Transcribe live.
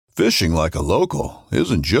Fishing like a local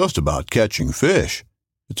isn't just about catching fish.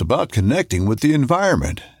 It's about connecting with the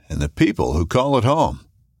environment and the people who call it home.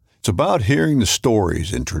 It's about hearing the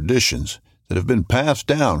stories and traditions that have been passed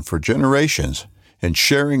down for generations and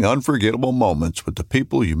sharing unforgettable moments with the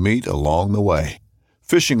people you meet along the way.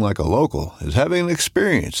 Fishing like a local is having an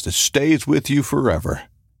experience that stays with you forever.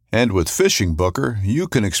 And with Fishing Booker, you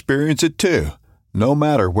can experience it too, no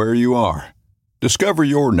matter where you are. Discover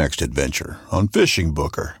your next adventure on Fishing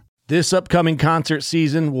Booker. This upcoming concert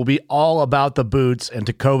season will be all about the boots, and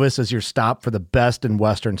Tecovas is your stop for the best in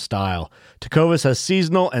Western style. Tecovas has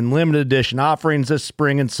seasonal and limited edition offerings this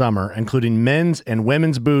spring and summer, including men's and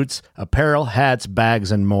women's boots, apparel, hats,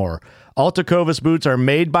 bags, and more. All Tecovas boots are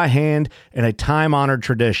made by hand in a time-honored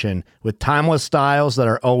tradition with timeless styles that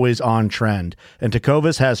are always on trend. And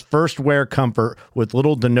Tecovas has first wear comfort with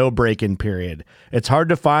little to no break-in period. It's hard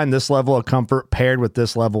to find this level of comfort paired with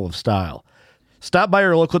this level of style. Stop by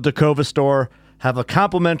your local Tecovas store, have a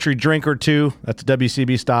complimentary drink or two, that's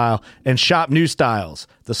WCB style, and shop new styles.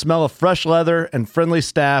 The smell of fresh leather and friendly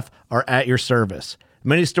staff are at your service.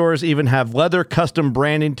 Many stores even have leather custom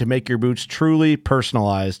branding to make your boots truly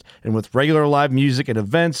personalized. And with regular live music and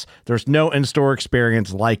events, there's no in-store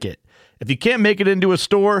experience like it. If you can't make it into a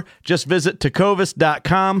store, just visit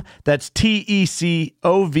tecovas.com. That's TECOVAS.com.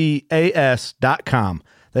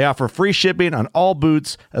 They offer free shipping on all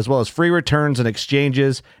boots, as well as free returns and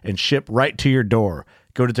exchanges, and ship right to your door.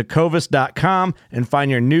 Go to tecovas.com and find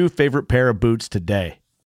your new favorite pair of boots today.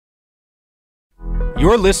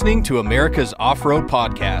 You're listening to America's Off-Road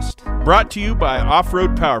Podcast. Brought to you by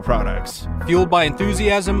Off-Road Power Products. Fueled by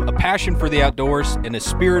enthusiasm, a passion for the outdoors, and a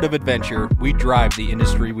spirit of adventure, we drive the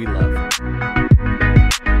industry we love.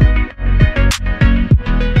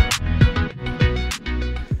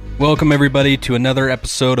 Welcome, everybody, to another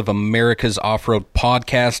episode of America's Off-Road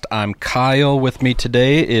Podcast. I'm Kyle. With me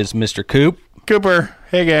today is Mr. Coop. Cooper.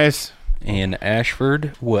 Hey, guys. And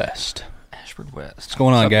Ashford West. What's What's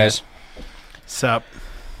going on, guys? Sup?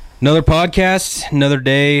 Another podcast, another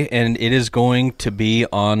day, and it is going to be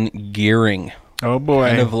on gearing. Oh, boy.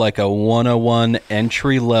 Kind of like a 101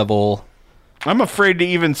 entry level. I'm afraid to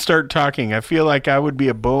even start talking. I feel like I would be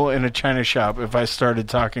a bull in a china shop if I started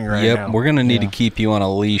talking now. Yep, we're going to need to keep you on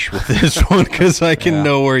a leash with this one because I can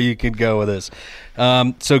know where you could go with this.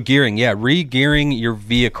 So gearing, re-gearing your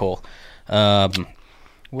vehicle. So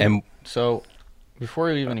before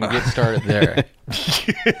we even get started there,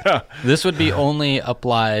 this would be only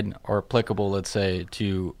applied or applicable, let's say,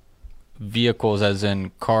 to vehicles as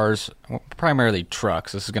in cars, primarily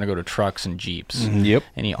trucks. This is going to go to trucks and Jeeps. Yep.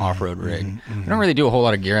 Any off-road rig. We don't really do a whole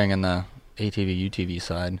lot of gearing in the ATV, UTV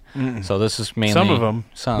side. So this is mainly... Some of them.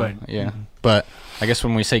 But I guess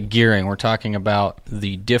when we say gearing, we're talking about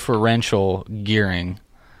the differential gearing.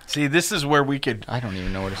 See, this is where we could... I don't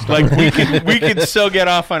even know where to start. Like, we could still get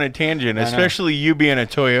off on a tangent, especially you being a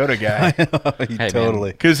Toyota guy. Hey,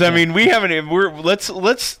 totally. Because, I mean, we haven't...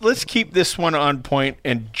 Let's keep this one on point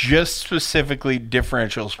and just specifically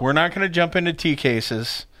differentials. We're not going to jump into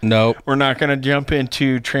T-cases. No. We're not going to jump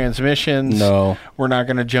into transmissions. No. We're not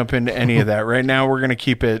going to jump into any of that. Right now, we're going to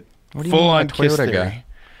keep it full on Toyota theory. Guy?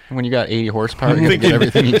 When you got 80 horsepower, you get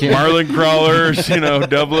everything you can. Marlin crawlers,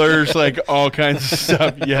 doublers, like all kinds of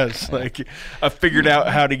stuff. Yes, like I figured out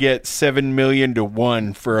how to get 7 million to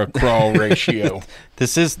 1 for a crawl ratio.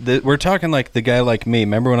 We're talking like the guy like me.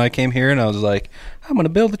 Remember when I came here and I was like, I'm going to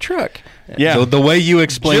build a truck. Yeah. The way you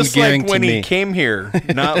explained just gearing like when to me. he came here,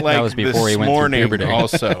 not like that was before this he went morning through puberty.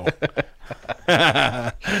 Also.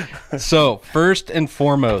 So, first and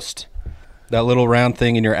foremost, that little round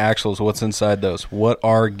thing in your axles, what's inside those? What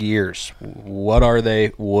are gears? What are they?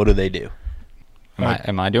 What do they do?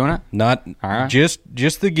 Am I doing it? Not just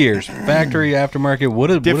the gears. Factory, aftermarket. What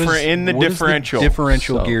does differential. The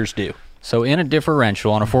differential gears do? So in a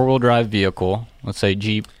differential on a four-wheel drive vehicle, let's say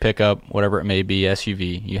Jeep, pickup, whatever it may be,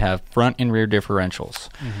 SUV, you have front and rear differentials.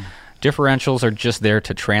 Differentials are just there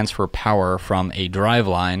to transfer power from a drive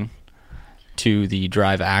line to the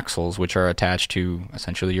drive axles, which are attached to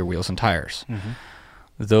essentially your wheels and tires.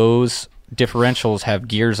 Those differentials have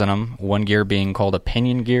gears in them, one gear being called a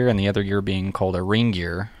pinion gear and the other gear being called a ring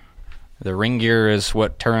gear. The ring gear is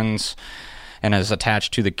what turns and is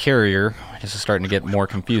attached to the carrier. This is starting to get more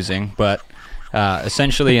confusing, but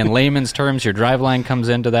essentially in layman's terms, your drive line comes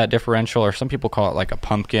into that differential, or some people call it like a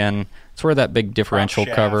pumpkin. It's where that big differential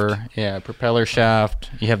cover, propeller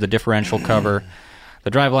shaft, you have the differential cover. The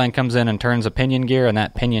driveline comes in and turns a pinion gear, and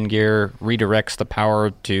that pinion gear redirects the power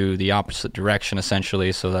to the opposite direction,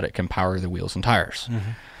 essentially, so that it can power the wheels and tires.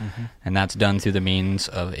 And that's done through the means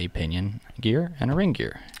of a pinion gear and a ring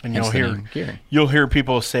gear. And Hence the name gearing. you'll hear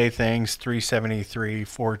people say things 373,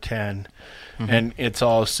 410, and it's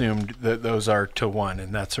all assumed that those are to 1,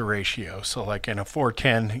 and that's a ratio. So like in a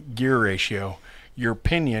 410 gear ratio, your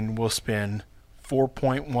pinion will spin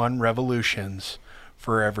 4.1 revolutions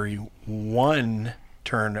for every 1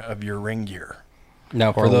 turn of your ring gear. Now,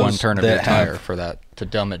 Or for those one turn of that your tire have- for that, to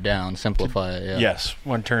dumb it down, simplify it. Yeah. Yes,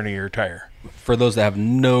 1 turn of your tire. for those that have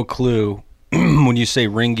no clue, when you say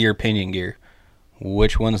ring gear, pinion gear,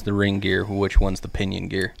 which one's the ring gear? Which one's the pinion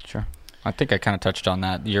gear? Sure. I think I kind of touched on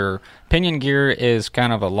that. Your pinion gear is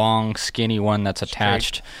kind of a long, skinny one that's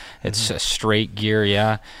attached. It's a straight gear,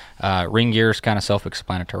 yeah. Ring gear is kind of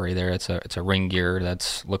self-explanatory there. It's a ring gear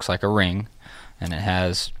that looks like a ring, and it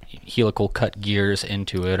has helical cut gears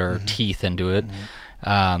into it or teeth into it.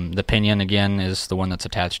 The pinion, again, is the one that's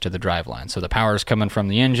attached to the driveline. So the power is coming from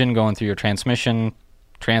the engine, going through your transmission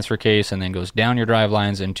transfer case, and then goes down your drive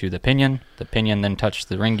lines into the pinion. The pinion then touches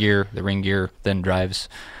the ring gear. The ring gear then drives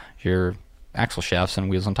your axle shafts and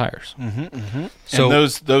wheels and tires. So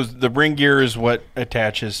And the ring gear is what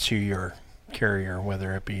attaches to your carrier,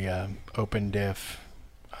 whether it be open diff,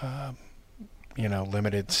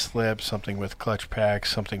 limited slip, something with clutch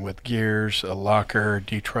packs, something with gears, a locker,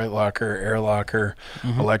 Detroit locker, air locker,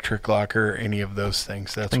 electric locker, any of those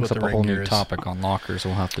things. That's Brings what up the a whole ring gear new is. topic on lockers.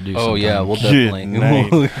 We'll have to do. Oh yeah, sometime. we'll definitely, Good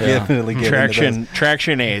night. we'll definitely get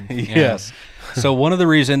Traction aid. into those. Yes. So one of the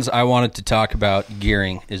reasons I wanted to talk about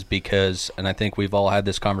gearing is because, and I think we've all had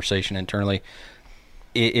this conversation internally,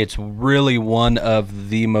 it's really one of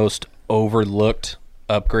the most overlooked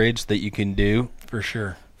upgrades that you can do For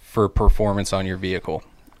sure. for performance on your vehicle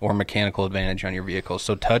or mechanical advantage on your vehicle.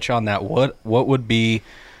 So touch on that. What would be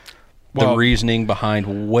the Well- reasoning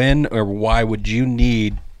behind when or why would you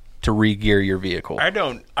need to re-gear your vehicle? I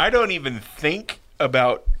don't even think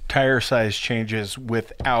about tire size changes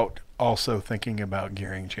without also thinking about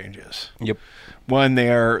gearing changes. Yep. One, they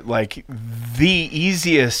are like the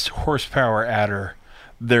easiest horsepower adder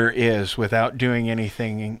there is without doing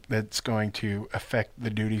anything that's going to affect the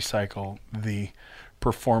duty cycle, the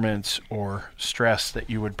performance or stress that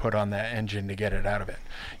you would put on that engine to get it out of it.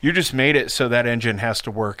 You just made it so that engine has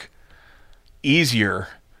to work easier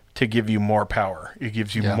to give you more power. It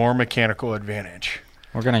gives you Yeah. more mechanical advantage.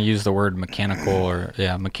 We're going to use the word mechanical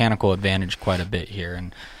mechanical advantage quite a bit here,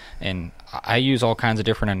 and I use all kinds of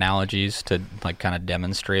different analogies to like kind of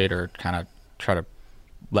demonstrate or kind of try to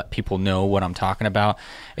let people know what I'm talking about.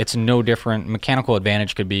 It's no different. Mechanical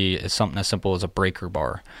advantage could be something as simple as a breaker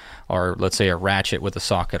bar, or let's say a ratchet with a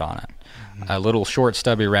socket on it. A little short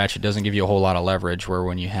stubby ratchet doesn't give you a whole lot of leverage, where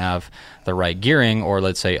when you have the right gearing, or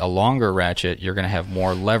let's say a longer ratchet, you're going to have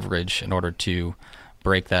more leverage in order to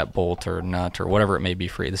break that bolt or nut or whatever it may be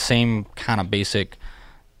for you. The same kind of basic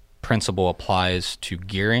principle applies to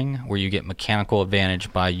gearing, where you get mechanical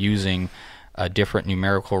advantage by using a different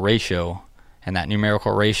numerical ratio, and that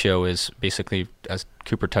numerical ratio is basically, as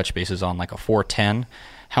Cooper touch bases on, like a 410,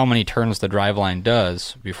 how many turns the driveline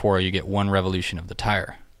does before you get 1 revolution of the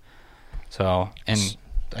tire. So, and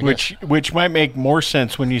I guess- Which might make more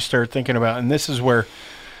sense when you start thinking about, and this is where,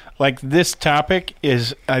 like, this topic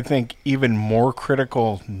is, I think, even more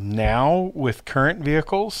critical now with current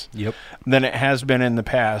vehicles Yep. than it has been in the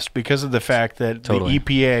past, because of the fact that Totally. the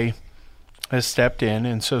EPA has stepped in,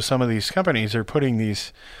 and so some of these companies are putting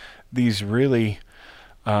these really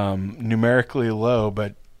numerically low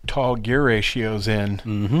but tall gear ratios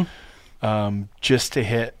in just to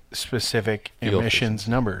hit specific Fuel emissions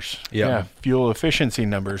numbers. Yeah. Yeah, fuel efficiency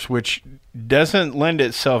numbers, which doesn't lend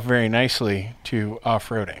itself very nicely to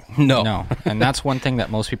off-roading. No, and that's one thing that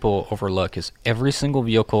most people overlook is every single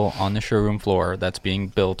vehicle on the showroom floor that's being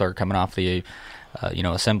built or coming off the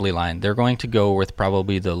assembly line, they're going to go with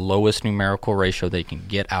probably the lowest numerical ratio they can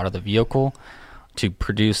get out of the vehicle to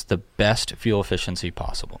produce the best fuel efficiency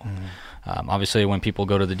possible. Obviously, when people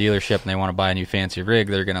go to the dealership and they want to buy a new fancy rig,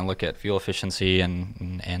 they're going to look at fuel efficiency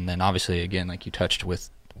and then obviously, again, like you touched with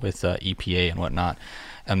EPA and whatnot,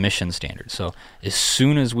 emission standards. So as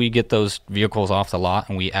soon as we get those vehicles off the lot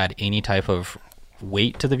and we add any type of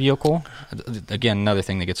weight to the vehicle, again, another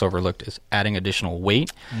thing that gets overlooked is adding additional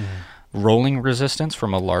weight, rolling resistance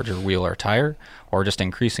from a larger wheel or tire, or just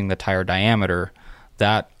increasing the tire diameter.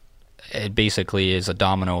 That it basically is a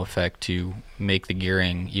domino effect to make the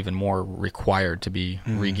gearing even more required to be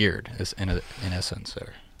re-geared, in essence.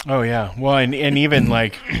 There. Oh, yeah. Well, and even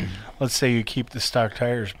like, let's say you keep the stock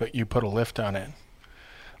tires, but you put a lift on it.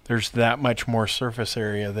 there's that much more surface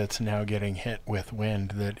area that's now getting hit with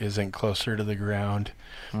wind that isn't closer to the ground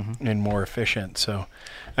and more efficient. So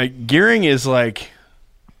gearing is like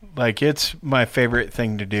it's my favorite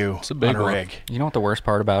thing to do It's a big on a one. rig. You know what the worst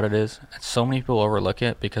part about it is? So many people overlook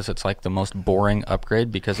it because it's like the most boring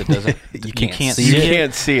upgrade because it doesn't. You can't can't see You it.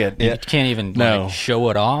 can't see it. You can't even No. like, show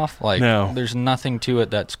it off. Like, No. there's nothing to it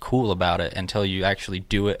that's cool about it until you actually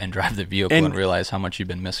do it and drive the vehicle And- and realize how much you've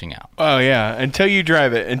been missing out. Oh yeah, until you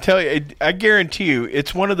drive it. I guarantee you,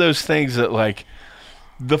 it's one of those things that like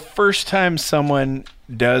the first time someone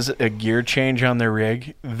does a gear change on their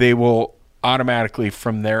rig, they will automatically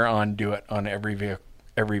from there on do it on every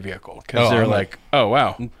vehicle because Oh, they're I'm like, oh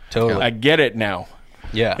wow, Totally. I get it now.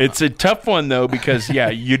 Yeah. It's a tough one though because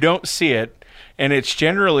you don't see it, and it's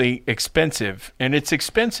generally expensive, and it's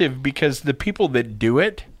expensive because the people that do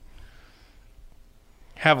it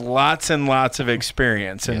have lots and lots of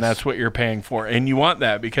experience, and Yes. that's what you're paying for, and you want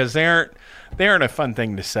that because they aren't a fun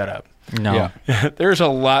thing to set up. No. Yeah. There's a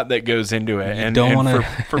lot that goes into it, and don't and wanna-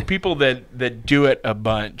 for people that do it a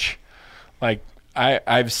bunch, like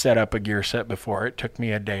I've set up a gear set before. It took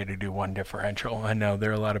me a day to do one differential. I know there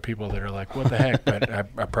are a lot of people that are like, "What the heck?" But I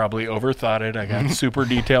probably overthought it. I got super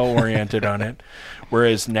detail oriented on it.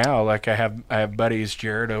 Whereas now, like I have buddies,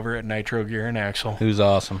 Jared over at Nitro Gear and Axle, Who's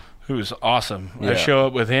awesome. who's awesome. Yeah. I show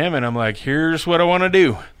up with him, and I'm like, "Here's what I want to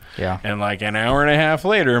do." Yeah. And like an hour and a half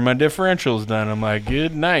later, my differential's done. I'm like,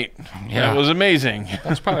 "Good night." Yeah. That was amazing.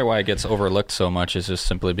 That's probably why it gets overlooked so much, is just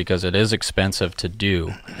simply because it is expensive to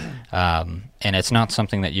do. And it's not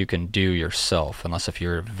something that you can do yourself unless if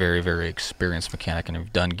you're a very, very experienced mechanic and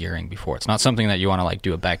have done gearing before. It's not something that you want to like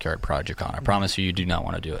do a backyard project on. I promise you, you do not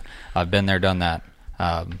want to do it. I've been there, done that.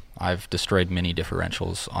 I've destroyed many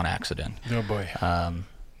differentials on accident. Oh boy.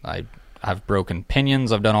 I've broken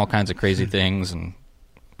pinions. I've done all kinds of crazy things, and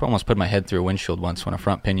almost put my head through a windshield once when a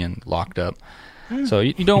front pinion locked up. So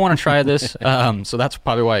you don't want to try this. So that's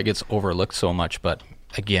probably why it gets overlooked so much. But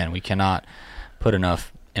again, we cannot put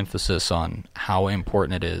enough emphasis on how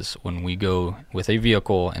important it is when we go with a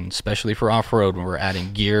vehicle, and especially for off-road when we're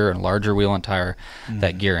adding gear and larger wheel and tire,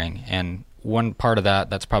 that gearing. And one part of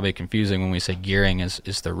that's probably confusing when we say gearing is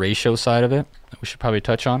the ratio side of it that we should probably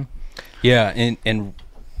touch on. Yeah, and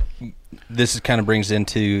this kind of brings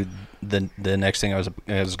into the next thing I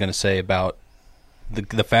was going to say about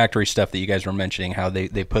the factory stuff that you guys were mentioning, how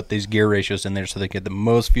they put these gear ratios in there so they get the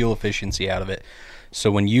most fuel efficiency out of it. So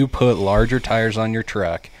when you put larger tires on your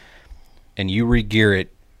truck and you re-gear it,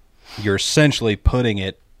 you're essentially putting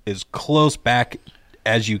it as close back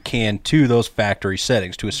as you can to those factory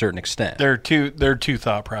settings to a certain extent. There are two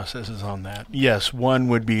thought processes on that. Yes, one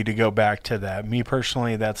would be to go back to that. Me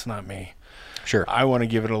personally, that's not me. Sure. I want to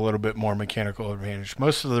give it a little bit more mechanical advantage.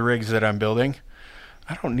 Most of the rigs that I'm building,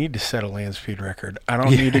 I don't need to set a land speed record. I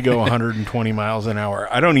don't need to go 120 miles an hour.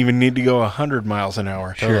 I don't even need to go 100 miles an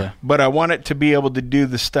hour. Sure. But I want it to be able to do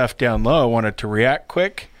the stuff down low. I want it to react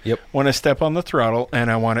quick. Yep. Want to step on the throttle,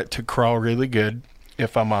 and I want it to crawl really good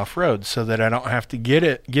if I'm off road, so that I don't have to give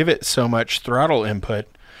it so much throttle input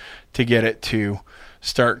to get it to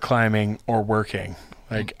start climbing or working.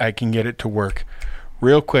 Like I can get it to work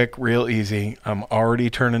real quick, real easy. I'm already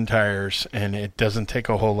turning tires, and it doesn't take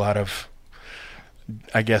a whole lot of,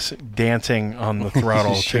 I guess, dancing on the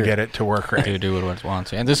throttle Sure. to get it to work right. Do what it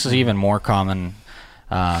wants. And this is even more common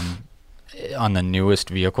on the newest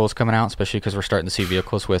vehicles coming out, especially because we're starting to see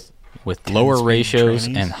vehicles with lower 10-speed ratios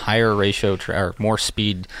trannies. and higher ratio or more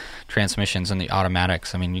speed transmissions in the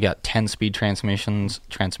automatics. I mean, you got 10-speed transmissions.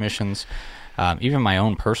 Even my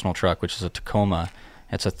own personal truck, which is a Tacoma,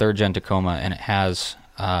 it's a third-gen Tacoma, and it has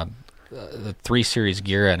the 3 Series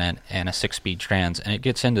gear in it and a 6-speed trans, and it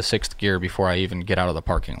gets into 6th gear before I even get out of the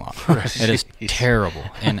parking lot. It is terrible.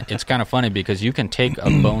 And it's kind of funny because you can take a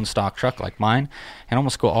bone stock truck like mine and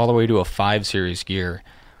almost go all the way to a 5 Series gear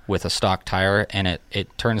with a stock tire, and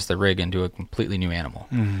it turns the rig into a completely new animal.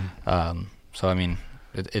 So, I mean,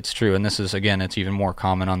 it's true. And this is, again, it's even more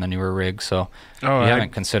common on the newer rigs. So if you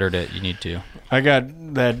haven't considered it, you need to. I got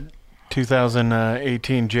that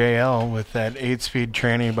 2018 JL with that 8-speed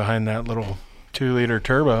tranny behind that little 2-liter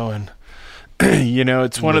turbo, and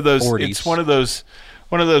it's one of those 40s. it's one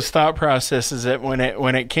of those thought processes that when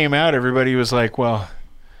it came out, everybody was like, well,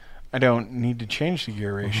 I don't need to change the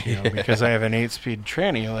gear ratio because I have an 8-speed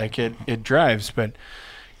tranny. Like it drives. But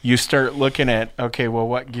you start looking at, okay, well,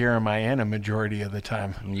 what gear am I in a majority of the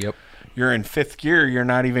time? Yep. You're in 5th gear. You're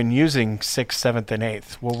not even using 6th, 7th, and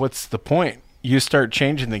 8th. Well, what's the point? You start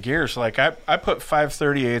changing the gears. Like I put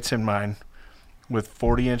 538s in mine with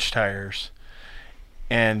 40-inch tires.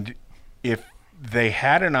 And if they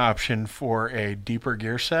had an option for a deeper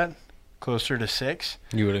gear set, closer to 6,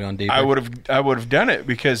 You would have gone deeper. I would have done it,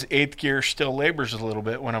 because 8th gear still labors a little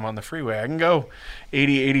bit when I'm on the freeway. I can go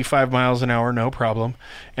 80, 85 miles an hour, no problem.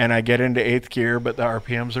 And I get into 8th gear, but the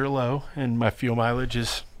RPMs are low and my fuel mileage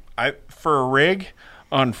is, for a rig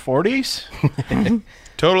on 40s,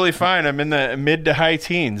 totally fine. I'm in the mid to high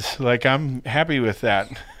teens. Like, I'm happy with that.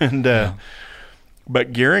 And,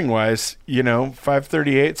 but gearing wise,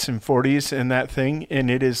 538s and 40s in that thing,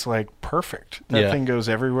 and it is like perfect. That thing goes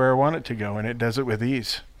everywhere I want it to go, and it does it with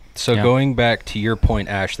ease. So going back to your point,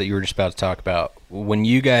 Ash, that you were just about to talk about, when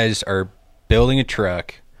you guys are building a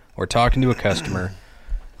truck or talking to a customer,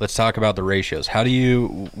 let's talk about the ratios. How do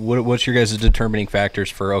you, what's your guys' determining factors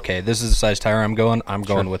for, okay, this is the size tire I'm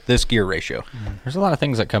going with this gear ratio? There's a lot of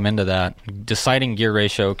things that come into that. Deciding gear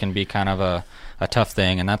ratio can be kind of a tough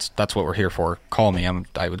thing, and that's what we're here for. Call me.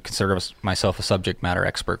 I would consider myself a subject matter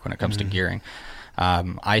expert when it comes to gearing.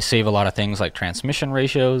 I save a lot of things like transmission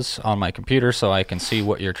ratios on my computer, so I can see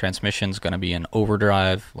what your transmission's going to be in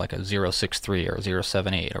overdrive, like a 063 or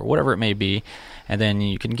 078 or whatever it may be. And then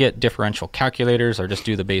you can get differential calculators or just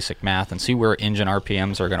do the basic math and see where engine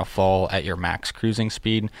RPMs are going to fall at your max cruising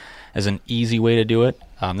speed as an easy way to do it.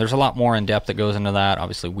 There's a lot more in depth that goes into that.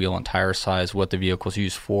 Obviously, wheel and tire size, what the vehicle's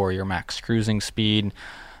used for, your max cruising speed.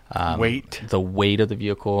 Weight. The weight of the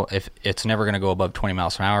vehicle. If it's never going to go above 20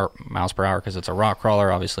 miles per hour because it's a rock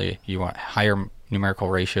crawler, obviously you want higher numerical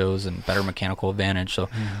ratios and better mechanical advantage. So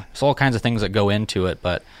there's all kinds of things that go into it.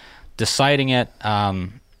 But deciding it,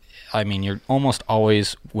 you're almost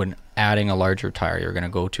always, when adding a larger tire, you're going to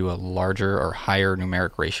go to a larger or higher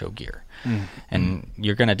numeric ratio gear. And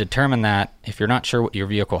you're going to determine that if you're not sure what your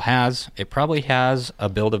vehicle has. It probably has a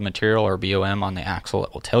build of material or BOM on the axle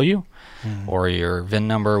that will tell you, or your VIN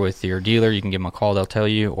number with your dealer. You can give them a call, they'll tell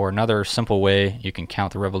you. Or another simple way, you can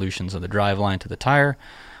count the revolutions of the drive line to the tire.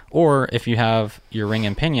 Or if you have your ring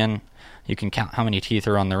and pinion, you can count how many teeth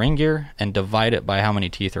are on the ring gear and divide it by how many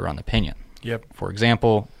teeth are on the pinion. Yep. For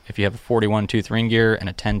example, if you have a 41 tooth ring gear and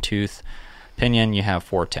a 10 tooth pinion, you have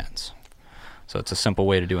 4 10s. So it's a simple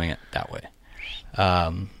way to doing it that way.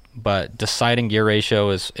 But deciding gear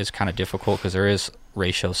ratio is kind of difficult because there is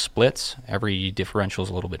ratio splits. Every differential is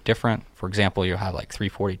a little bit different. For example, you'll have like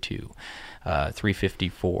 342,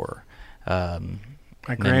 354.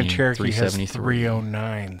 My Grand Cherokee has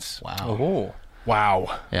 309s. Wow. Oh.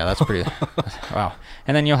 Wow. Yeah, that's pretty. Wow.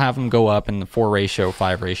 And then you'll have them go up in the 4 ratio,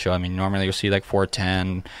 5 ratio. I mean, normally you'll see like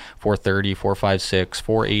 410, 430, 456,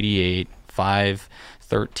 488,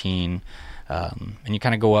 513. And you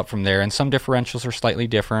kind of go up from there. And some differentials are slightly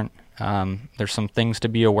different. There's some things to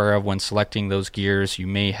be aware of when selecting those gears. You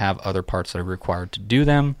may have other parts that are required to do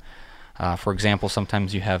them. For example,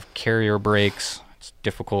 sometimes you have carrier brakes. It's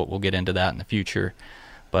difficult. We'll get into that in the future.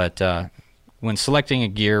 But when selecting a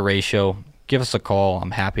gear ratio, give us a call.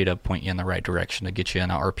 I'm happy to point you in the right direction to get you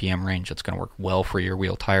in an RPM range that's going to work well for your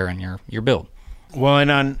wheel tire and your build. Well,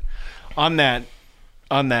 and on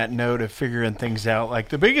that note of figuring things out, like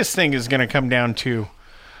the biggest thing is going to come down to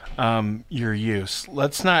your use.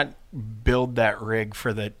 Let's not build that rig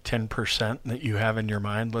for the 10% that you have in your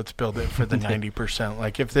mind. Let's build it for the 90%.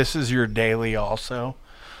 Like if this is your daily also,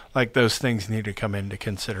 like those things need to come into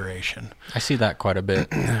consideration. I see that quite a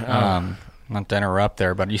bit. Not to interrupt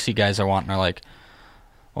there, but you see guys are wanting to like,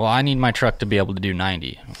 well, I need my truck to be able to do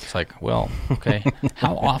 90. It's like, well, okay.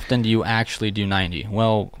 How often do you actually do 90?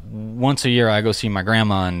 Well, once a year I go see my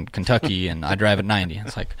grandma in Kentucky and I drive at 90.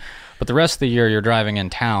 It's like, but the rest of the year you're driving in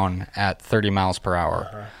town at 30 miles per hour.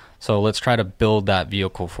 Uh-huh. So let's try to build that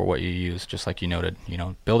vehicle for what you use, just like you noted.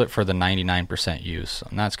 Build it for the 99% use,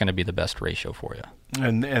 and that's going to be the best ratio for you.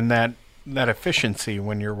 And that efficiency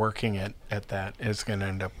when you're working at that is going to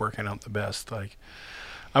end up working out the best. Like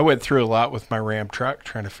I went through a lot with my Ram truck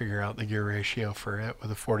trying to figure out the gear ratio for it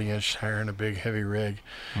with a 40-inch tire and a big heavy rig,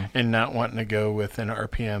 and not wanting to go with an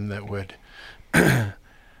RPM that would,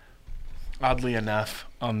 oddly enough,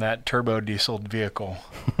 on that turbo diesel vehicle,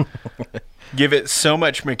 give it so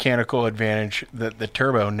much mechanical advantage that the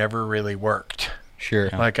turbo never really worked. Sure.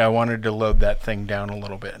 Like I wanted to load that thing down a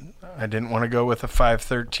little bit. I didn't want to go with a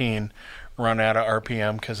 513, run out of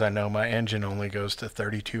RPM because I know my engine only goes to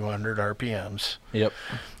 3,200 RPMs. Yep.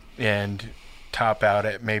 And top out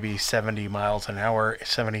at maybe 70 miles an hour,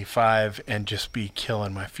 75, and just be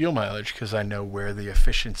killing my fuel mileage because I know where the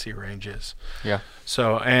efficiency range is. Yeah.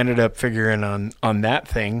 So I ended up figuring on that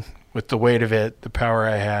thing with the weight of it, the power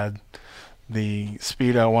I had, the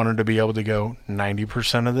speed I wanted to be able to go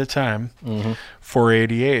 90% of the time.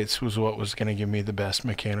 488s was what was going to give me the best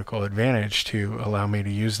mechanical advantage to allow me to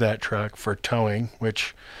use that truck for towing,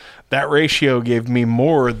 which that ratio gave me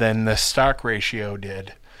more than the stock ratio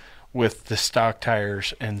did with the stock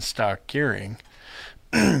tires and stock gearing,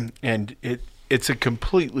 and it's a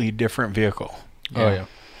completely different vehicle. Oh, yeah.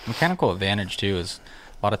 Mechanical advantage too is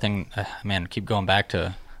a lot of things. Man, keep going back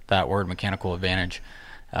to that word, mechanical advantage.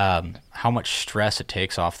 How much stress it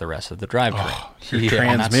takes off the rest of the drivetrain. Your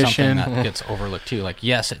And that's transmission. something that gets overlooked too. Like,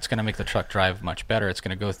 yes, it's going to make the truck drive much better. It's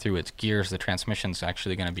going to go through its gears. The transmission's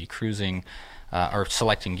actually going to be cruising or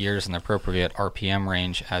selecting gears in the appropriate RPM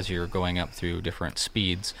range as you're going up through different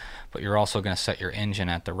speeds. But you're also going to set your engine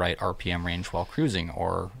at the right RPM range while cruising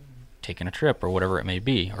or taking a trip or whatever it may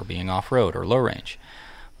be, or being off-road or low range.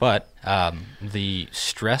 But the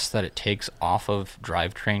stress that it takes off of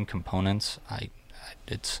drivetrain components, I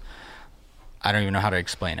don't even know how to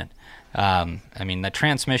explain it. I mean, the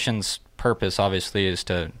transmission's purpose obviously is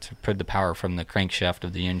to put the power from the crankshaft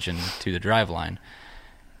of the engine to the driveline.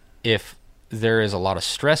 If there is a lot of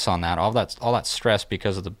stress on that, all that stress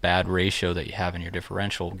because of the bad ratio that you have in your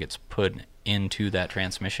differential gets put into that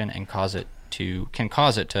transmission and can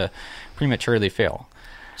cause it to prematurely fail.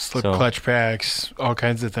 Slip clutch packs, all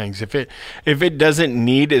kinds of things. If it doesn't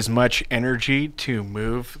need as much energy to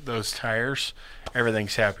move those tires,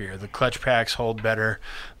 everything's happier. The clutch packs hold better,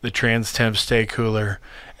 the trans temps stay cooler,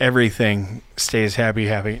 everything stays happy.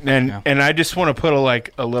 And I just want to put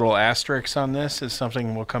a little asterisk on this as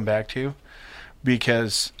something we'll come back to,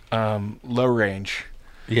 because low range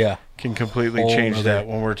can completely change that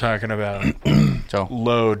when we're talking about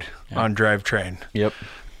load on drivetrain. Yep.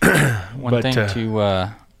 One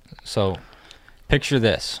thing so picture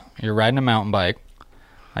this. You're riding a mountain bike.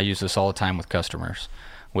 I use this all the time with customers,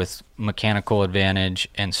 with mechanical advantage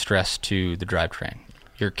and stress to the drivetrain.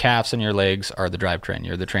 Your calves and your legs are the drivetrain.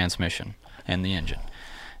 You're the transmission and the engine.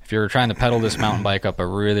 If you're trying to pedal this mountain bike up a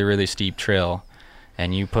really, really steep trail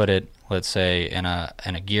and you put it, let's say, in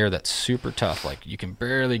a gear that's super tough, like you can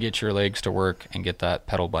barely get your legs to work and get that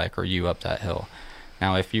pedal bike or you up that hill.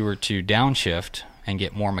 Now, if you were to downshift and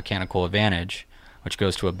get more mechanical advantage, which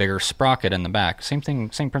goes to a bigger sprocket in the back, same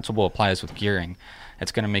principle applies with gearing.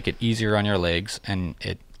 It's going to make it easier on your legs, and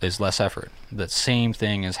it is less effort. The same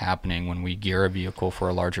thing is happening when we gear a vehicle for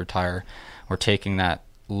a larger tire. We're taking that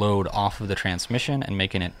load off of the transmission and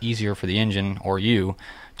making it easier for the engine or you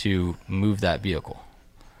to move that vehicle.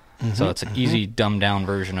 So it's an easy, dumbed-down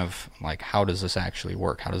version of, like, how does this actually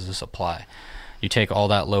work? How does this apply? You take all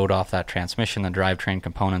that load off that transmission, the drivetrain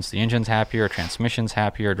components, the engine's happier, transmission's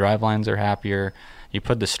happier, drivelines are happier. You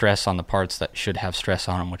put the stress on the parts that should have stress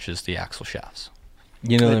on them, which is the axle shafts.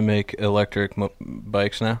 You know they make electric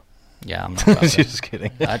bikes now? Yeah, I'm not about that. Just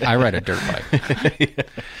kidding. I ride a dirt bike.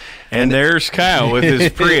 And there's Kyle with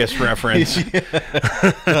his Prius reference.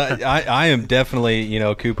 I am definitely,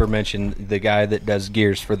 Cooper mentioned the guy that does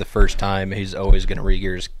gears for the first time. He's always going to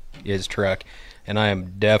re-gear his truck. And I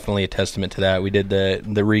am definitely a testament to that. We did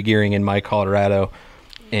the re-gearing in my Colorado.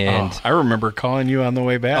 And I remember calling you on the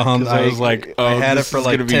way back. I was like, I had it for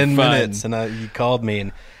like 10 minutes, and you called me,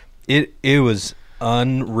 and it was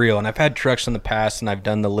unreal. And I've had trucks in the past, and I've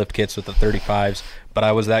done the lift kits with the 35s, but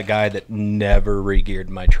I was that guy that never re-geared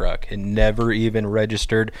my truck and never even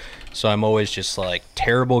registered. So I'm always just like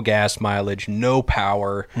terrible gas mileage, no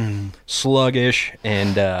power, sluggish,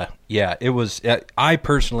 and it was. I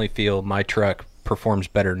personally feel my truck performs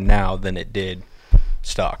better now than it did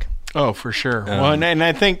stock. Oh, for sure. Well, and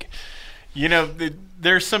I think,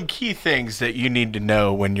 there's some key things that you need to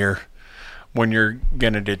know when you're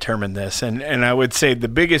going to determine this. And I would say the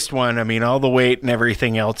biggest one, I mean, all the weight and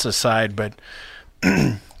everything else aside, but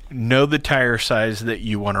know the tire size that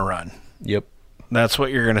you want to run. Yep. That's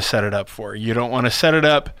what you're going to set it up for. You don't want to set it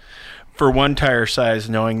up for one tire size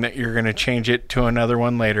knowing that you're going to change it to another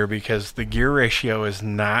one later, because the gear ratio is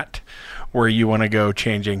not where you want to go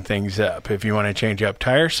changing things up. If you want to change up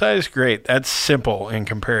tire size, great. That's simple in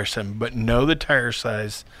comparison. But know the tire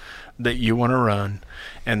size that you want to run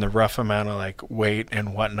and the rough amount of like weight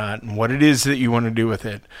and whatnot and what it is that you want to do with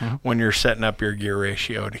it when you're setting up your gear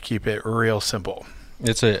ratio to keep it real simple.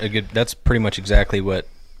 It's a good. That's pretty much exactly what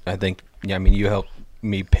I think. Yeah, I mean, you helped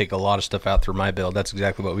me pick a lot of stuff out through my build. That's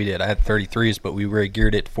exactly what we did. I had 33s, but we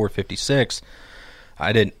re-geared it 456.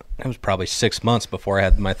 It was probably 6 months before I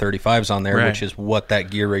had my 35s on there, which is what that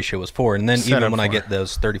gear ratio was for. And then even when I get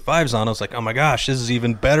those 35s on, I was like, oh my gosh, this is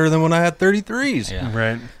even better than when I had 33s. Yeah.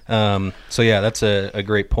 Right. So yeah, that's a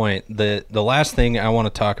great point. The last thing I want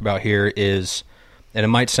to talk about here is, and it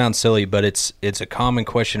might sound silly, but it's a common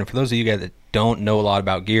question. And for those of you guys that don't know a lot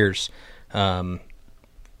about gears,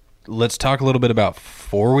 let's talk a little bit about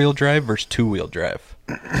four-wheel drive versus two-wheel drive.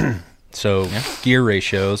 So gear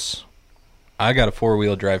ratios. I got a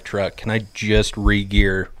four-wheel drive truck. Can I just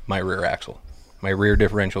re-gear my rear axle, my rear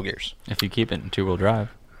differential gears? If you keep it in two-wheel drive.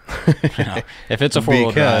 If it's a 4-wheel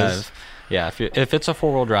Because- drive, yeah, if it's a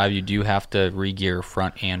 4-wheel drive, you do have to re-gear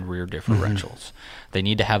front and rear differentials. They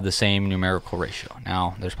need to have the same numerical ratio.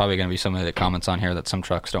 Now, there's probably going to be somebody that comments on here that some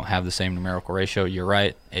trucks don't have the same numerical ratio. You're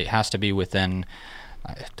right. It has to be within.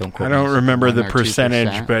 Don't quote I me, don't remember 1 the or 2%.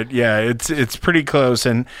 percentage, but yeah, it's pretty close,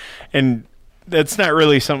 and that's not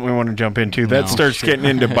really something we want to jump into. That No. starts getting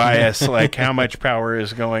into bias, like how much power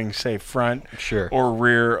is going, say, front Sure. or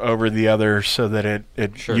rear over the other, so that it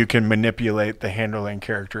Sure. you can manipulate the handling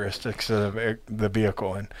characteristics of the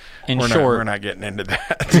vehicle. And In we're short- we're not getting into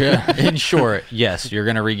that. Yeah. In short, yes, you're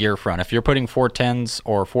going to re-gear front. If you're putting 410s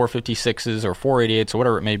or 456s or 488s or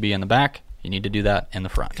whatever it may be in the back, you need to do that in the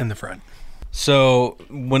front. In the front. So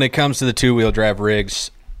when it comes to the 2-wheel drive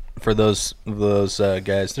rigs, for those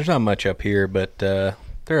guys, there's not much up here, but they're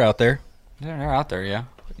out there. They're out there, yeah.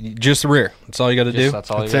 Just the rear. That's all you got to do.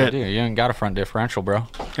 That's all That's you got to it. do. You ain't got a front differential, bro.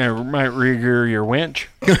 And it might re-gear your winch.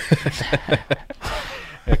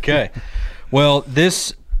 Okay. Well,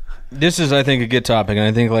 this is, I think, a good topic, and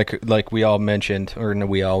I think like we all mentioned, or no,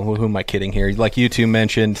 we all. Who am I kidding here? Like you two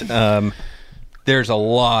mentioned, there's a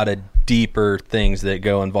lot of deeper things that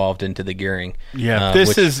go involved into the gearing. Yeah,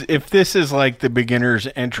 which- if this is like the beginner's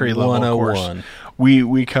entry level course, 101.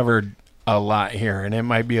 we covered a lot here, and it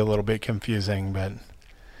might be a little bit confusing, but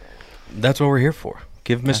That's what we're here for.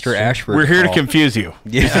 Give Mr. Ashford. we're a here to call. confuse you.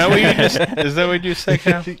 Yeah. Is that what you said,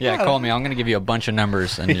 Cal? Yeah, call me. I'm going to give you a bunch of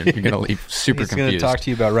numbers, and you're going to leave super He's going to confused. talk to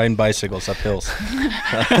you about riding bicycles up hills.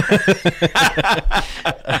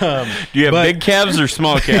 Do you have big calves or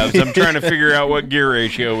small calves? I'm trying to figure out what gear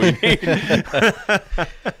ratio we need.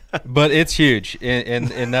 But it's huge,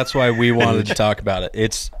 and that's why we wanted to talk about it.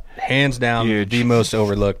 It's hands down Huge. the most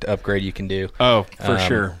overlooked upgrade you can do. Oh, for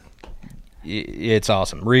sure. It's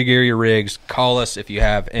awesome. Re-gear your rigs. Call us if you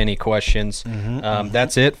have any questions.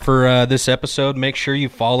 That's it for this episode. Make sure you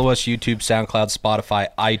follow us: YouTube, SoundCloud, Spotify,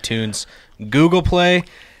 iTunes, Google Play.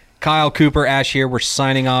 Kyle, Cooper, Ash here. We're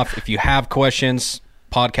signing off. If you have questions,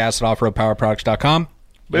 podcast at offroadpowerproducts.com.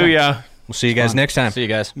 Booyah. We'll see you guys next time. See you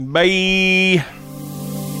guys. Bye.